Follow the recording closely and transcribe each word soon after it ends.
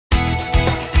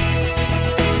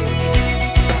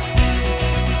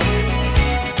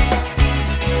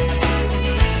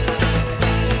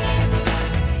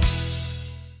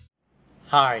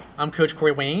Hi, I'm Coach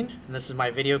Corey Wayne, and this is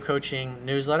my video coaching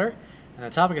newsletter. And the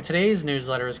topic of today's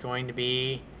newsletter is going to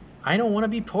be, I don't want to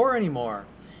be poor anymore.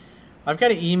 I've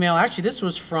got an email. Actually, this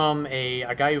was from a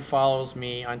guy who follows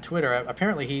me on Twitter.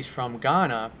 Apparently, he's from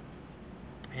Ghana,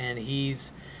 and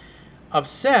he's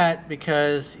upset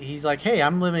because he's like, hey,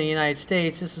 I'm living in the United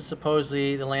States. This is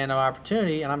supposedly the land of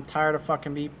opportunity, and I'm tired of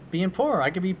fucking being poor. I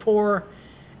could be poor,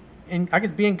 and I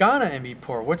could be in Ghana and be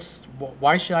poor.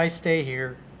 Why should I stay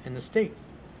here in the States?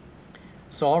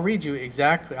 So I'll read you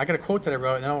exactly. I got a quote that I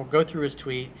wrote, and then I'll go through his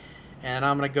tweet, and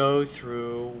I'm going to go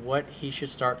through what he should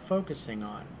start focusing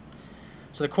on.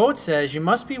 So the quote says, you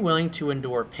must be willing to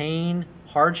endure pain,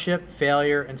 hardship,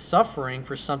 failure, and suffering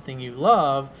for something you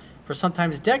love for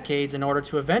sometimes decades in order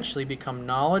to eventually become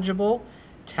knowledgeable,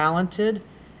 talented,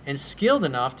 and skilled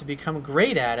enough to become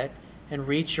great at it and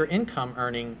reach your income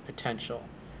earning potential.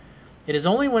 It is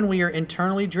only when we are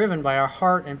internally driven by our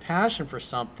heart and passion for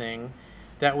something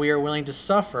that we are willing to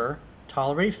suffer,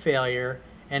 tolerate failure,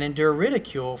 and endure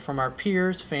ridicule from our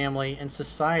peers, family, and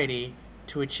society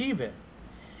to achieve it.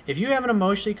 If you have an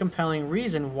emotionally compelling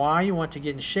reason why you want to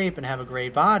get in shape and have a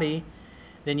great body,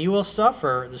 then you will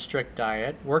suffer the strict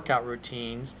diet, workout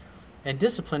routines, and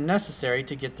discipline necessary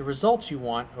to get the results you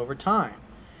want over time.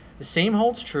 The same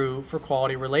holds true for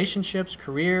quality relationships,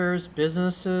 careers,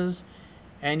 businesses,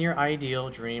 and your ideal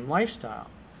dream lifestyle.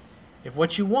 If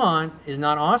what you want is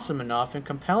not awesome enough and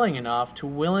compelling enough to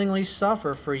willingly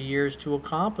suffer for years to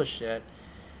accomplish it,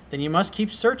 then you must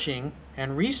keep searching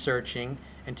and researching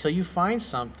until you find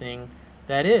something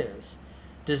that is.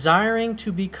 Desiring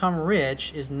to become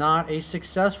rich is not a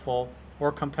successful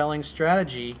or compelling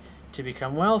strategy to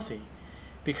become wealthy.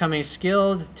 Becoming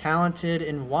skilled, talented,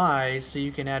 and wise so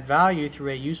you can add value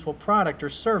through a useful product or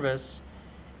service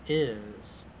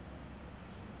is.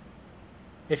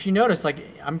 If you notice,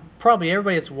 I'm probably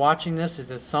everybody that's watching this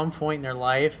is at some point in their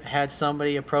life had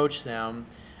somebody approach them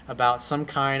about some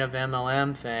kind of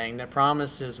MLM thing that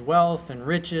promises wealth and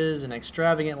riches and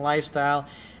extravagant lifestyle.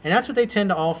 And that's what they tend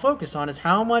to all focus on, is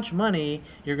how much money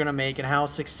you're going to make and how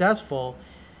successful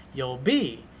you'll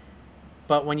be.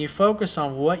 But when you focus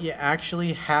on what you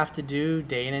actually have to do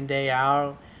day in and day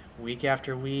out, week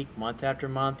after week, month after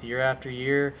month, year after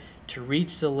year, to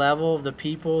reach the level of the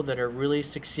people that are really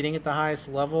succeeding at the highest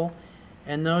level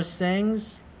and those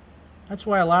things, that's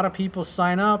why a lot of people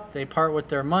sign up, they part with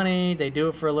their money, they do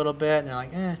it for a little bit, and they're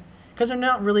like, because they're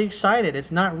not really excited.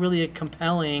 It's not really a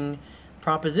compelling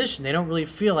proposition. They don't really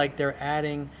feel like they're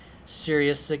adding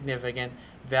serious, significant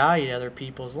value to other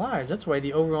people's lives. That's why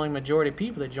the overwhelming majority of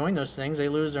people that join those things, they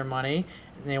lose their money,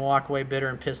 and they walk away bitter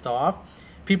and pissed off.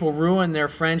 People ruin their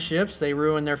friendships, they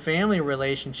ruin their family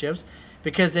relationships,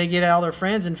 because they get all their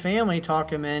friends and family talk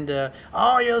them into,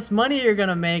 oh, yeah, this money you're going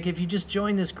to make if you just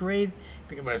join this great,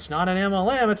 but it's not an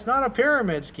MLM, it's not a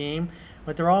pyramid scheme,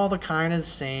 but they're all the kind of the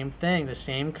same thing, the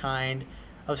same kind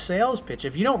of sales pitch.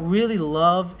 If you don't really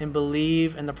love and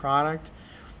believe in the product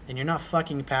and you're not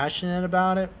fucking passionate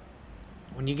about it,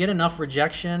 when you get enough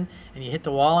rejection and you hit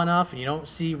the wall enough and you don't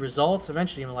see results,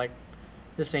 eventually you're like,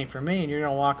 this ain't for me, and you're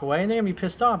going to walk away, and they're going to be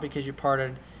pissed off because you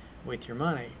parted with your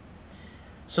money.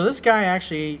 So this guy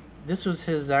actually, this was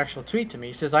his actual tweet to me.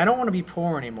 He says, I don't want to be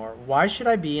poor anymore. Why should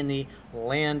I be in the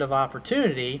land of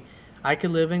opportunity? I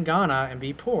could live in Ghana and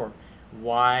be poor.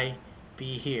 Why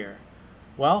be here?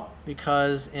 Well,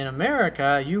 because in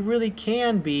America, you really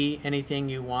can be anything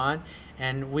you want,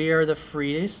 and we are the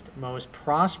freest, most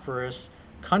prosperous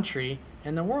country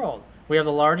in the world. We have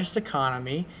the largest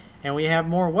economy, and we have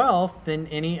more wealth than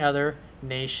any other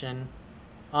nation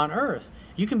on earth.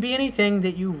 You can be anything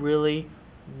that you really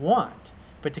want.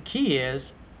 But the key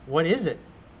is, what is it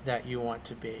that you want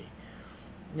to be?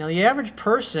 Now, the average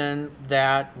person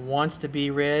that wants to be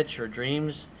rich or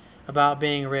dreams about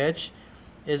being rich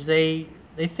is they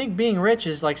think being rich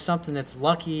is like something that's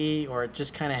lucky, or it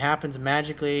just kind of happens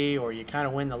magically, or you kind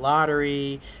of win the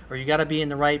lottery, or you got to be in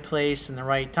the right place in the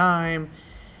right time.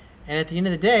 And at the end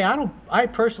of the day, I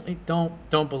personally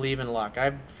don't believe in luck.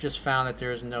 I've just found that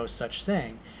there is no such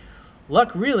thing.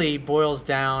 Luck really boils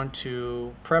down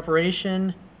to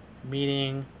preparation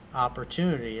meeting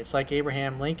opportunity. It's like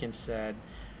Abraham Lincoln said.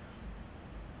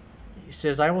 He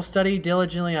says, I will study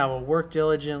diligently, I will work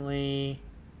diligently,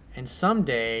 and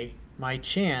someday my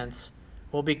chance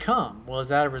will become. Well, is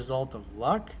that a result of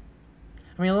luck?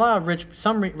 I mean,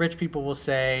 some rich people will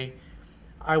say,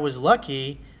 I was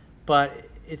lucky, but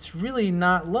it's really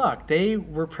not luck. They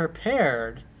were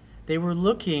prepared. They were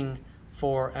looking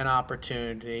for an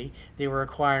opportunity. They were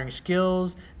acquiring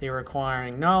skills. They were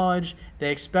acquiring knowledge.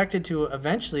 They expected to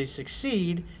eventually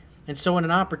succeed. And so when an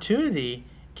opportunity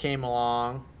came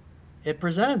along, it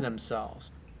presented themselves.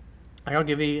 I'll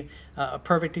give you a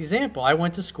perfect example. I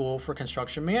went to school for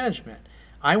construction management.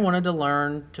 I wanted to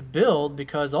learn to build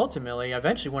because ultimately I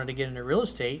eventually wanted to get into real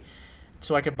estate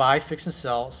so I could buy, fix, and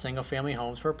sell single family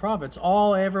homes for a profit. It's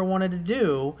all I ever wanted to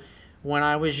do when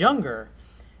I was younger.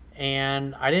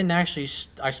 And I didn't actually,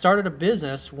 I started a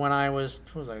business when I was,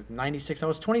 what was I, 96? I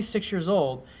was 26 years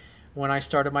old when I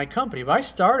started my company. But I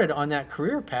started on that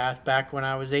career path back when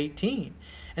I was 18.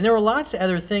 And there were lots of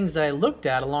other things that I looked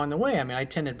at along the way. I mean, I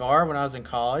attended bar when I was in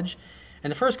college. And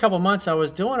the first couple of months I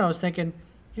was thinking,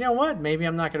 you know what, maybe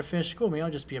I'm not going to finish school. Maybe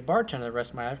I'll just be a bartender the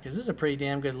rest of my life because this is a pretty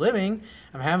damn good living.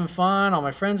 I'm having fun. All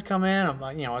my friends come in.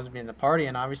 I was being the party,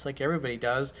 and obviously like everybody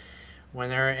does when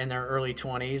they're in their early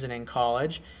 20s and in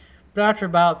college. But after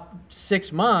about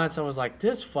 6 months, I was like,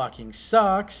 this fucking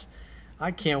sucks.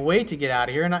 I can't wait to get out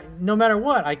of here. And no matter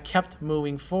what, I kept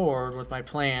moving forward with my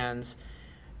plans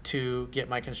to get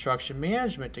my construction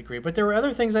management degree. But there were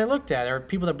other things I looked at. There were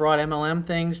people that brought MLM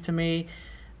things to me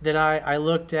that I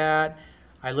looked at.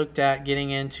 I looked at getting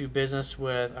into business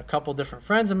with a couple different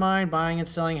friends of mine, buying and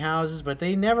selling houses, but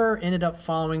they never ended up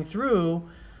following through.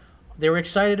 They were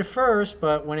excited at first,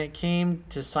 but when it came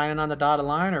to signing on the dotted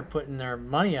line or putting their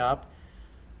money up,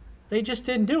 they just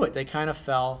didn't do it. They kind of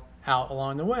fell out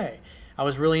along the way. I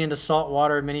was really into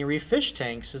saltwater mini reef fish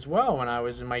tanks as well when I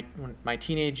was in my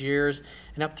teenage years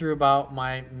and up through about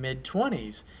my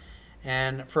mid-20s.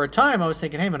 And for a time, I was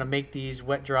thinking, hey, I'm going to make these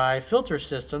wet-dry filter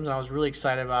systems, and I was really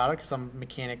excited about it because I'm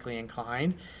mechanically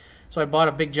inclined. So I bought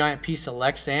a big giant piece of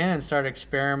Lexan and started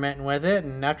experimenting with it.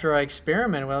 And after I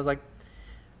experimented with it, I was like,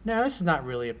 no, this is not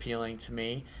really appealing to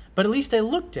me. But at least I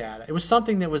looked at it. It was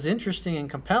something that was interesting and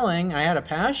compelling. I had a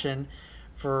passion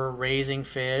for raising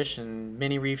fish and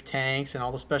mini reef tanks and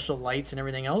all the special lights and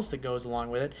everything else that goes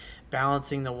along with it,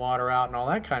 balancing the water out and all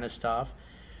that kind of stuff.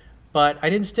 But I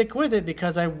didn't stick with it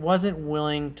because I wasn't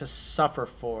willing to suffer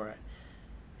for it.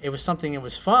 It was something that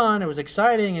was fun, it was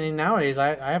exciting, and nowadays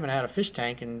I haven't had a fish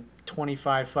tank in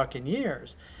 25 fucking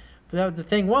years. But the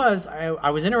thing was, I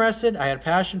was interested, I had a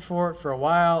passion for it for a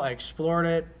while, I explored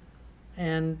it,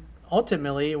 and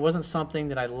ultimately it wasn't something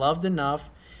that I loved enough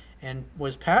and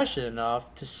was passionate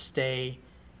enough to stay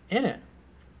in it.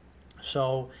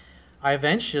 So I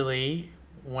eventually,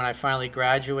 when I finally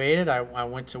graduated, I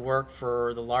went to work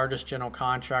for the largest general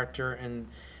contractor and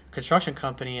construction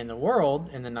company in the world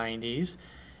in the 90s.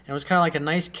 And it was kind of like a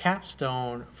nice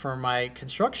capstone for my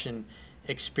construction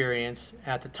experience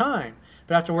at the time.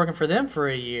 But after working for them for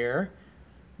a year,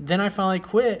 then I finally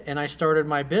quit and I started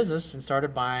my business and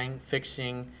started buying,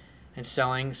 fixing, and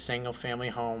selling single-family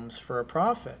homes for a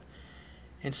profit.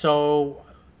 And so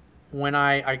when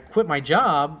I quit my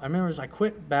job, I remember I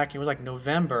quit back, it was like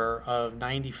November of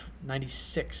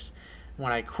 96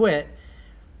 when I quit.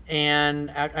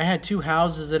 And I had 2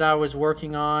 houses that I was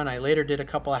working on. I later did a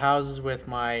couple of houses with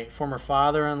my former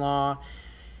father-in-law.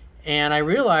 And I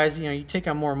realized, you take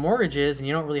on more mortgages and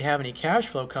you don't really have any cash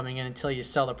flow coming in until you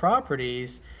sell the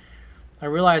properties. I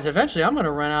realized eventually I'm going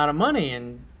to run out of money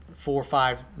in 4 or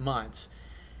 5 months.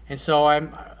 And so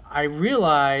I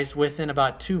realized within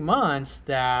about 2 months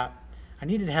that I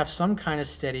needed to have some kind of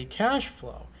steady cash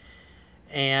flow.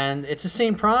 And it's the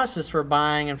same process for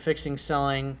buying and fixing,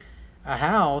 selling a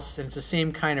house, and it's the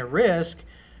same kind of risk,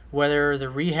 whether the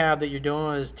rehab that you're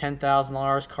doing is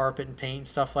 $10,000, carpet and paint and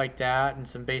stuff like that, and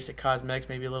some basic cosmetics,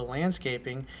 maybe a little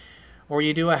landscaping, or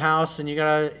you do a house and you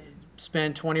gotta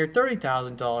spend $20,000 or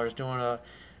 $30,000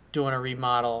 doing a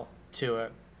remodel to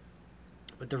it.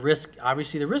 But the risk,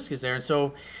 obviously the risk is there. And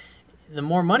so the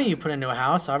more money you put into a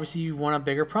house, obviously you want a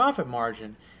bigger profit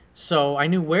margin. So I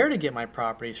knew where to get my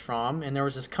properties from, and there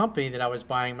was this company that I was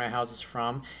buying my houses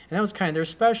from, and that was kind of their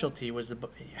specialty, was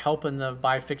helping the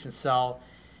buy, fix, and sell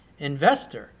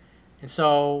investor. And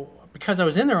so because I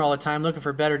was in there all the time looking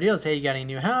for better deals, hey, you got any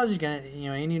new houses? You got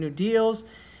any new deals?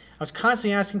 I was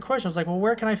constantly asking questions. I was like, well,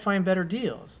 where can I find better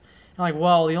deals? And I'm like,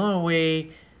 well, the only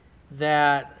way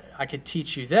that I could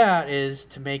teach you that is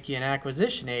to make you an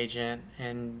acquisition agent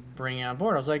and bring you on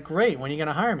board. I was like, great, when are you going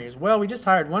to hire me? He goes, well, we just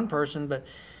hired one person, but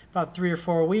about 3 or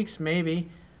 4 weeks maybe.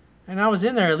 And I was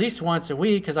in there at least once a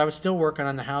week because I was still working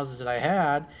on the houses that I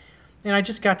had. And I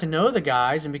just got to know the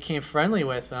guys and became friendly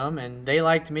with them, and they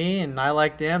liked me and I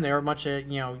liked them. They were a bunch of,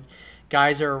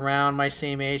 guys that are around my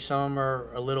same age, some of them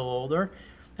are a little older.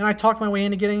 And I talked my way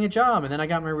into getting a job, and then I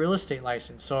got my real estate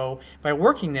license. So by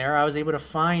working there, I was able to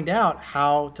find out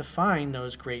how to find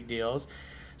those great deals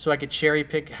so I could cherry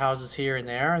pick houses here and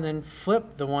there and then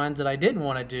flip the ones that I didn't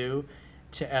want to do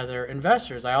to other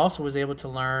investors. I also was able to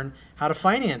learn how to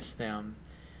finance them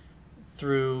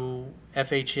through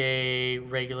FHA,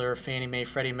 regular Fannie Mae,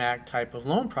 Freddie Mac type of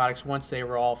loan products once they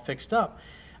were all fixed up.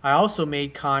 I also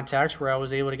made contacts where I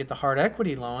was able to get the hard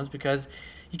equity loans, because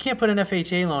you can't put an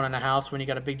FHA loan on a house when you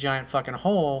got a big giant fucking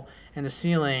hole in the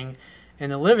ceiling in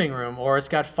the living room, or it's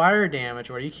got fire damage,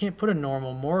 or you can't put a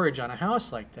normal mortgage on a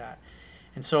house like that.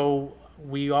 And so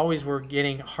we always were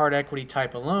getting hard equity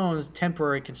type of loans,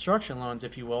 temporary construction loans,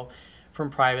 if you will, from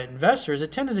private investors.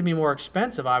 It tended to be more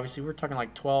expensive. Obviously, we're talking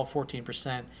like 12,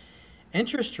 14%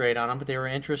 interest rate on them, but they were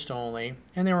interest only,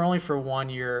 and they were only for 1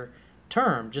 year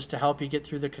term, just to help you get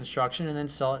through the construction and then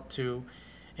sell it to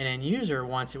an end user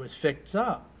once it was fixed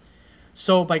up.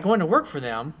 So by going to work for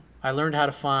them, I learned how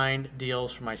to find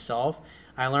deals for myself.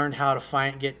 I learned how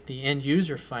to get the end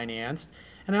user financed,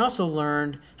 and I also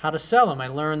learned how to sell them. I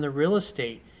learned the real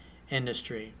estate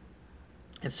industry.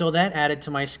 And so that added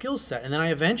to my skill set. And then I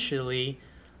eventually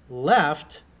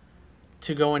left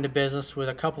to go into business with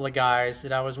a couple of guys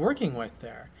that I was working with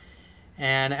there.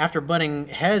 And after butting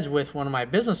heads with one of my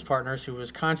business partners who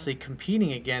was constantly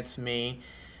competing against me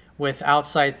with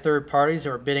outside third parties that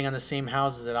were bidding on the same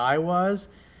houses that I was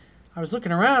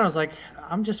looking around. I was like,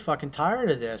 I'm just fucking tired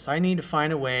of this. I need to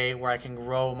find a way where I can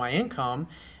grow my income.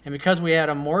 And because we had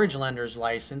a mortgage lender's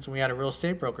license, we had a real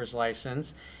estate broker's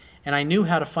license, and I knew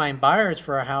how to find buyers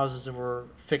for our houses that were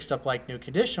fixed up like new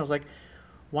condition, I was like,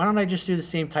 why don't I just do the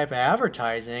same type of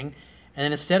advertising? And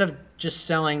then instead of just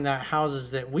selling the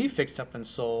houses that we fixed up and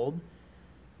sold,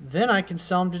 then I can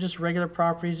sell them to just regular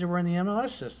properties that were in the MLS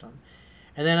system.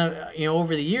 And then,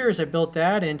 over the years, I built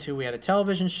that into, we had a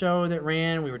television show that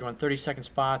ran. We were doing 30-second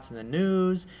spots in the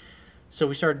news. So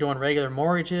we started doing regular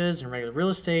mortgages and regular real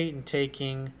estate and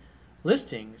taking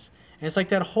listings. And it's like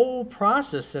that whole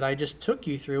process that I just took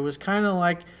you through was kind of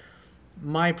like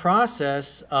my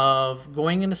process of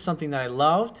going into something that I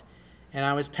loved and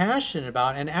I was passionate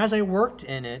about. And as I worked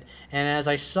in it and as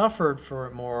I suffered for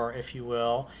it more, if you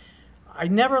will, I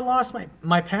never lost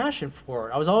my passion for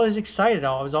it. I was always excited.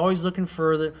 I was always looking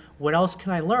for what else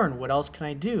can I learn? What else can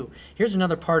I do? Here's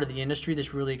another part of the industry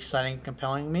that's really exciting and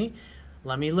compelling me.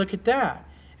 Let me look at that.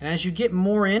 And as you get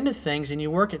more into things and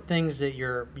you work at things that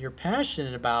you're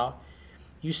passionate about,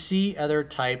 you see other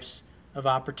types of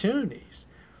opportunities.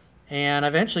 And I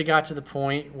eventually got to the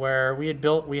point where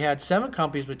we had 7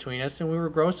 companies between us, and we were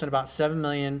grossing about $7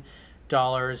 million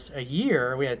a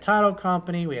year. We had a title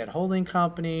company, we had holding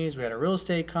companies, we had a real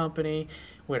estate company,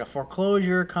 we had a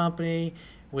foreclosure company,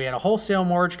 we had a wholesale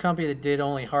mortgage company that did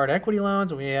only hard equity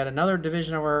loans, and we had another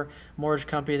division of our mortgage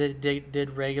company that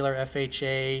did regular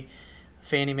FHA,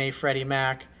 Fannie Mae, Freddie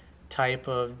Mac type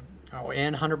of,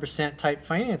 and 100% type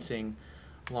financing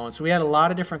loans. So we had a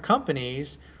lot of different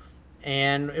companies,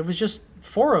 and it was just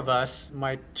 4 of us,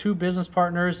 my 2 business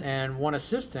partners and 1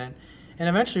 assistant. And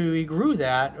eventually we grew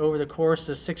that over the course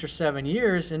of 6 or 7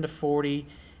 years into 40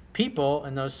 people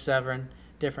in those 7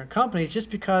 different companies,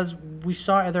 just because we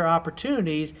saw other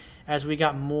opportunities as we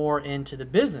got more into the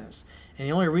business. And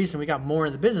the only reason we got more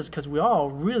into the business because we all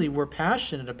really were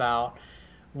passionate about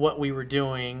what we were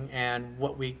doing and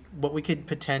what we could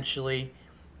potentially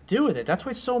do with it. That's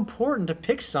why it's so important to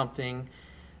pick something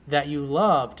that you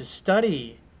love, to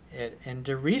study it and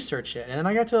to research it. And then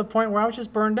I got to the point where I was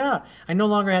just burned out. I no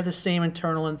longer had the same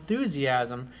internal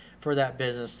enthusiasm for that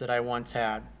business that I once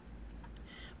had.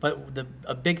 But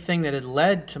a big thing that had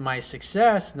led to my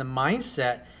success and the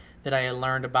mindset that I had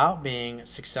learned about being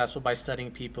successful by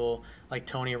studying people like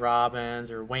Tony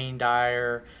Robbins or Wayne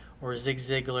Dyer or Zig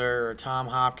Ziglar or Tom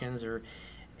Hopkins or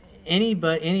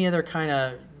any other kind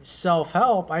of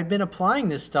self-help, I'd been applying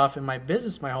this stuff in my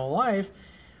business my whole life.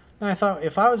 And I thought,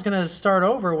 if I was going to start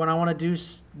over when I want to do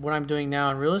what I'm doing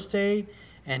now in real estate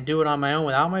and do it on my own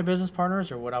without my business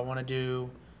partners, or would I want to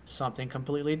do something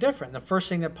completely different? The first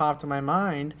thing that popped in my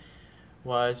mind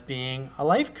was being a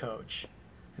life coach.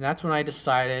 And that's when I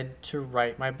decided to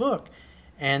write my book.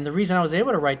 And the reason I was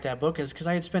able to write that book is because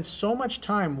I had spent so much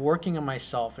time working on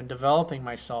myself and developing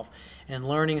myself and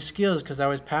learning skills, because I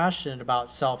was passionate about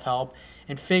self-help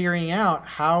and figuring out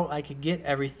how I could get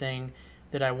everything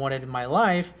that I wanted in my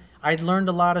life. I'd learned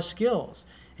a lot of skills.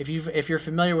 If you're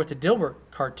familiar with the Dilbert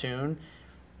cartoon,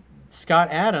 Scott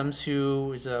Adams,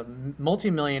 who is a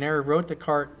multimillionaire,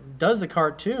 does the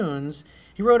cartoons.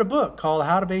 He wrote a book called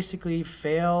How to Basically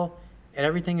Fail at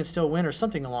Everything and Still Win, or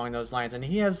something along those lines. And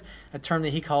he has a term that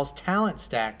he calls talent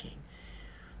stacking.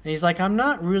 And he's like, I'm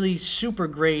not really super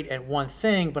great at one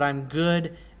thing, but I'm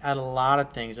good at a lot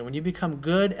of things. And when you become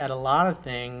good at a lot of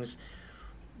things,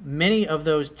 many of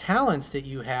those talents that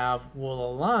you have will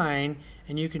align,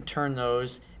 and you can turn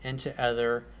those into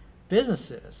other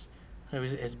businesses.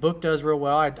 His book does real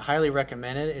well. I'd highly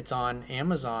recommend it. It's on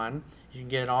Amazon. You can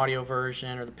get an audio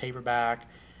version or the paperback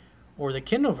or the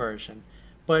Kindle version.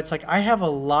 But it's like I have a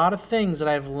lot of things that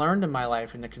I've learned in my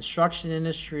life in the construction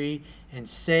industry, in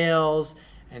sales,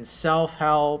 and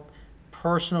self-help,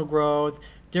 personal growth,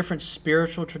 different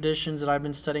spiritual traditions that I've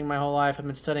been studying my whole life. I've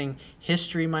been studying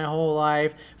history my whole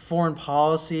life, foreign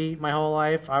policy my whole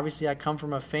life. Obviously, I come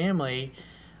from a family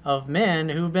of men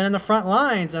who've been in the front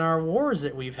lines in our wars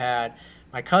that we've had.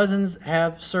 My cousins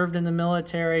have served in the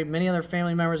military. Many other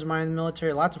family members of mine in the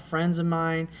military. Lots of friends of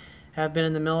mine have been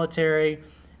in the military.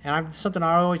 And it's something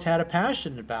I always had a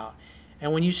passion about.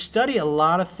 And when you study a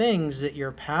lot of things that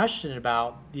you're passionate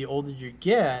about, the older you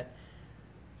get,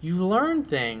 you learn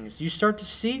things. You start to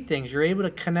see things. You're able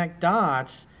to connect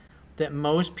dots that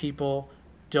most people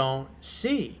don't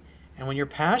see. And when you're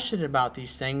passionate about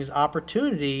these things,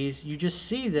 opportunities, you just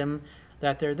see them,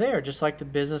 that they're there. Just like the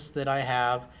business that I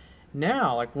have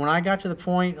now. Like when I got to the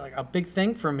point, like a big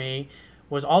thing for me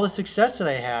was all the success that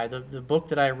I had. The book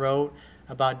that I wrote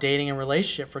about dating and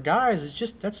relationship for guys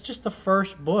that's just the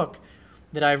first book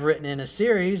that I've written in a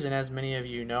series. And as many of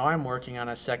you know, I'm working on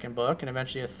a second book and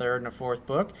eventually a third and a fourth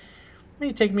book. It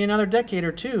may take me another decade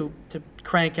or two to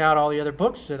crank out all the other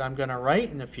books that I'm going to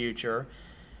write in the future.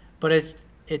 But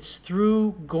it's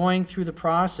through going through the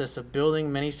process of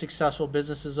building many successful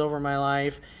businesses over my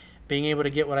life, being able to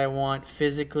get what I want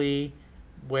physically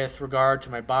with regard to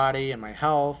my body and my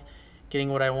health, getting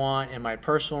what I want in my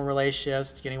personal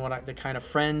relationships, getting the kind of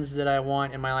friends that I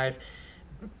want in my life,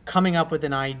 coming up with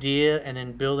an idea and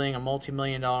then building a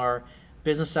multi-million-dollar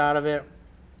business out of it.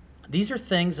 These are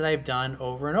things that I've done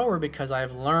over and over because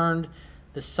I've learned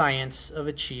the science of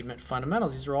achievement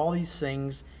fundamentals. These are all these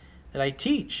things that I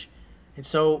teach. And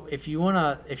so if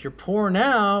you're poor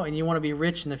now and you want to be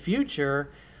rich in the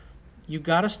future, you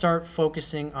got to start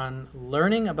focusing on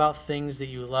learning about things that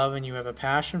you love and you have a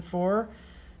passion for,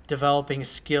 developing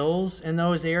skills in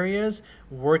those areas,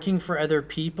 working for other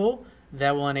people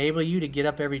that will enable you to get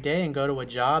up every day and go to a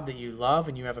job that you love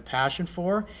and you have a passion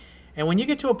for. And when you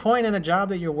get to a point in a job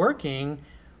that you're working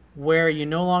where you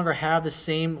no longer have the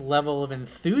same level of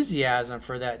enthusiasm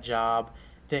for that job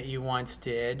that you once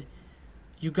did,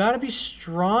 you got to be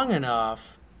strong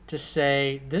enough to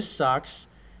say, this sucks.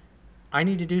 I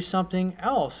need to do something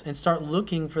else, and start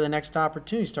looking for the next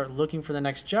opportunity, start looking for the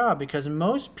next job. Because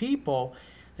most people,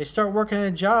 they start working at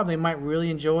a job they might really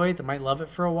enjoy, they might love it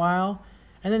for a while,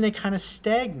 and then they kind of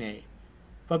stagnate.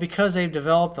 But because they've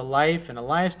developed a life and a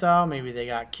lifestyle, maybe they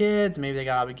got kids, maybe they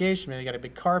got obligations, maybe they got a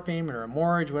big car payment or a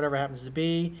mortgage, whatever it happens to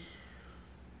be,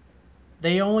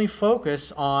 they only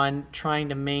focus on trying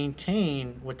to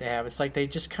maintain what they have. It's like they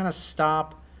just kind of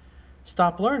stop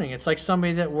learning. It's like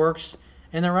somebody that works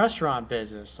in the restaurant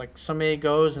business. Like somebody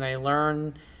goes and they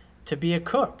learn to be a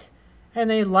cook. And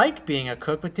they like being a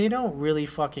cook, but they don't really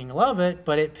fucking love it,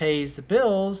 but it pays the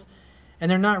bills, and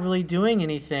they're not really doing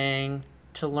anything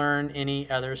to learn any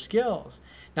other skills.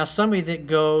 Now, somebody that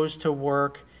goes to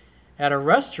work at a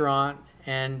restaurant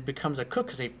and becomes a cook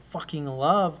because they fucking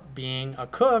love being a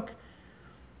cook,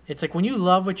 it's like when you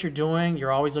love what you're doing,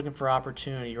 you're always looking for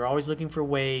opportunity. You're always looking for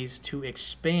ways to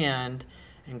expand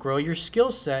and grow your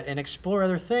skill set and explore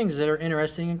other things that are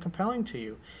interesting and compelling to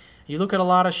you. You look at a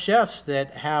lot of chefs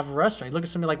that have restaurants. You look at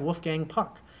somebody like Wolfgang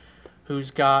Puck,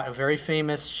 who's got a very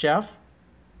famous chef.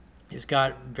 He's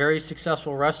got very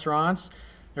successful restaurants.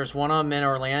 There's one of them in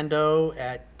Orlando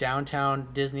at downtown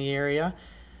Disney area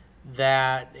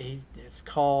that it's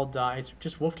called, it's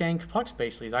just Wolfgang Puck's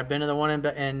basically. I've been to the one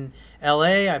in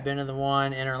LA. I've been to the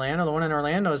one in Orlando. The one in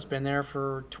Orlando has been there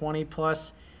for 20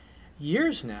 plus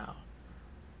years now.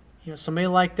 You know, somebody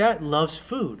like that loves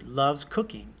food, loves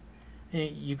cooking.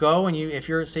 You go and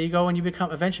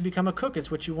eventually become a cook.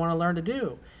 It's what you want to learn to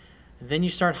do. Then you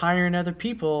start hiring other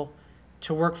people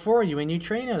to work for you, and you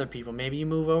train other people. Maybe you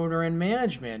move over in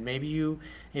management. Maybe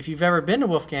if you've ever been to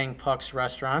Wolfgang Puck's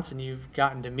restaurants and you've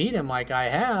gotten to meet him like I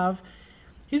have,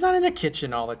 he's not in the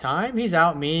kitchen all the time. He's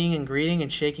out meeting and greeting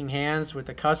and shaking hands with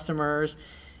the customers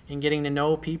and getting to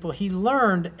know people. He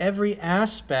learned every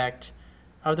aspect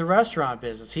of the restaurant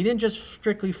business. He didn't just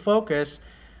strictly focus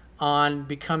on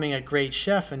becoming a great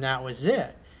chef and that was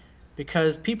it.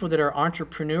 Because people that are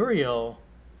entrepreneurial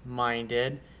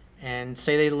minded and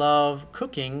say they love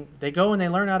cooking, they go and they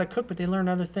learn how to cook, but they learn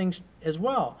other things as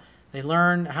well. They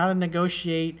learn how to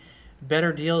negotiate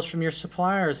better deals from your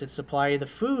suppliers that supply you the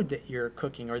food that you're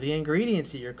cooking or the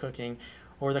ingredients that you're cooking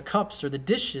or the cups or the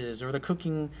dishes or the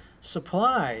cooking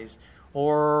supplies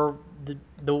or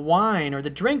the wine or the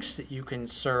drinks that you can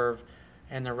serve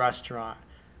in the restaurant.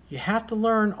 You have to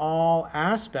learn all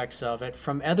aspects of it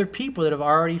from other people that have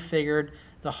already figured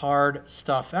the hard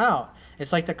stuff out.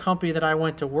 It's like the company that I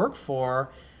went to work for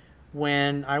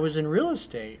when I was in real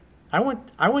estate. I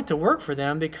went to work for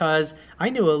them because I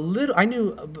knew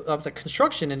of the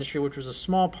construction industry, which was a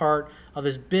small part of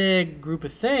this big group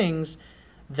of things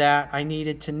that I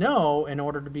needed to know in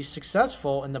order to be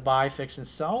successful in the buy, fix, and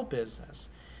sell business.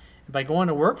 And by going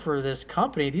to work for this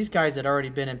company, these guys had already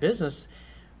been in business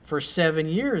for 7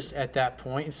 years at that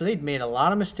point, and so they'd made a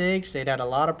lot of mistakes. They'd had a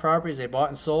lot of properties they bought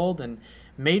and sold and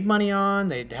made money on.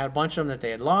 They'd had a bunch of them that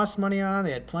they had lost money on.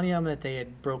 They had plenty of them that they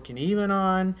had broken even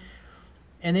on.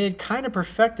 And they had kind of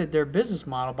perfected their business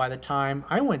model by the time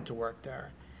I went to work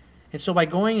there. And so by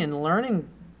going and learning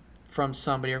from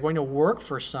somebody or going to work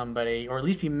for somebody or at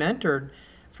least be mentored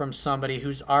from somebody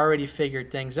who's already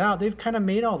figured things out, they've kind of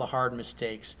made all the hard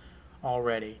mistakes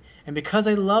already. And because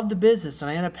I loved the business and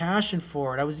I had a passion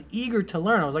for it, I was eager to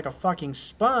learn. I was like a fucking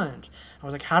sponge. I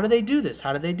was like, how do they do this?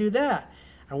 How do they do that?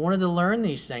 I wanted to learn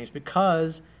these things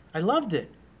because I loved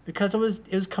it, because it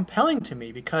was compelling to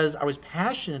me, because I was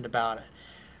passionate about it.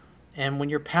 And when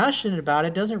you're passionate about it,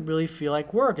 it doesn't really feel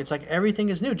like work. It's like everything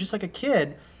is new. Just like a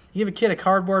kid. You give a kid a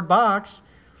cardboard box,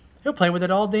 he'll play with it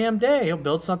all damn day. He'll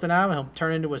build something out of it. He'll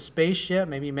turn it into a spaceship.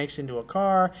 Maybe he makes it into a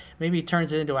car. Maybe he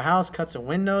turns it into a house, cuts the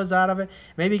windows out of it.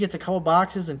 Maybe he gets a couple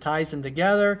boxes and ties them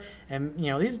together. And,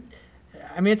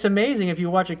 it's amazing. If you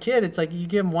watch a kid, it's like you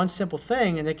give them one simple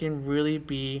thing and they can really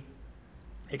be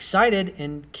excited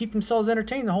and keep themselves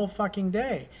entertained the whole fucking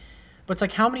day. But it's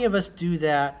like, how many of us do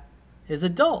that as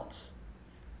adults?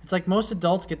 It's like most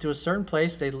adults get to a certain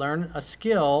place, they learn a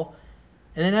skill,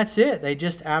 and then that's it.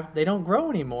 They don't grow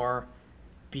anymore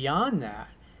beyond that.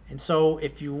 And so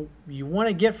if you want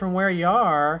to get from where you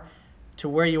are to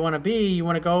where you want to be, you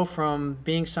want to go from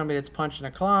being somebody that's punching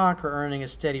a clock or earning a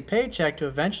steady paycheck to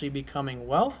eventually becoming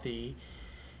wealthy,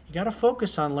 you got to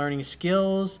focus on learning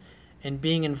skills and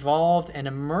being involved and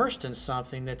immersed in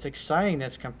something that's exciting,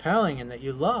 that's compelling, and that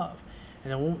you love.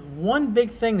 And then one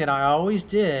big thing that I always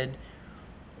did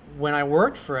when I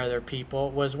worked for other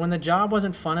people was when the job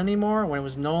wasn't fun anymore, when it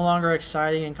was no longer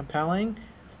exciting and compelling,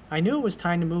 I knew it was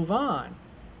time to move on.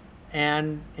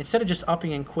 And instead of just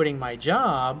upping and quitting my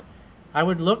job, I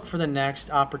would look for the next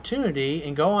opportunity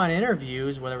and go on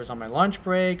interviews, whether it was on my lunch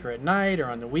break or at night or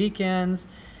on the weekends.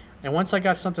 And once I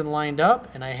got something lined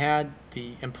up and I had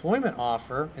the employment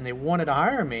offer and they wanted to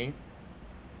hire me,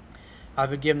 I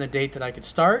would give them the date that I could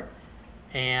start.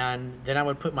 And then I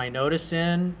would put my notice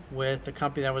in with the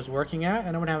company that I was working at,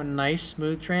 and I would have a nice,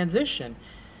 smooth transition.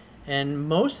 And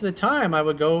most of the time, I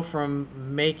would go from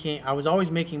I was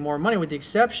always making more money, with the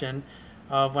exception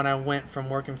of when I went from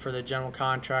working for the general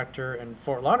contractor in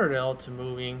Fort Lauderdale to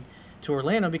moving to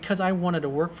Orlando, because I wanted to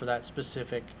work for that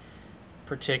specific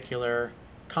particular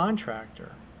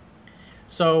contractor.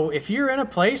 So if you're in a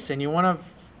place and you want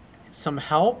some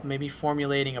help, maybe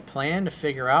formulating a plan to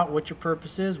figure out what your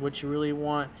purpose is, what you really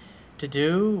want to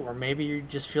do, or maybe you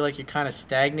just feel like you're kind of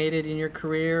stagnated in your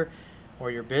career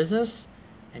or your business,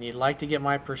 and you'd like to get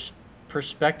my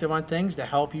perspective on things to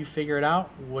help you figure it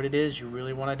out, what it is you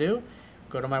really want to do,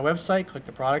 go to my website, click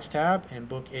the products tab, and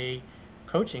book a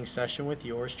coaching session with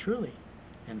yours truly.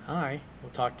 And I will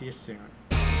talk to you soon.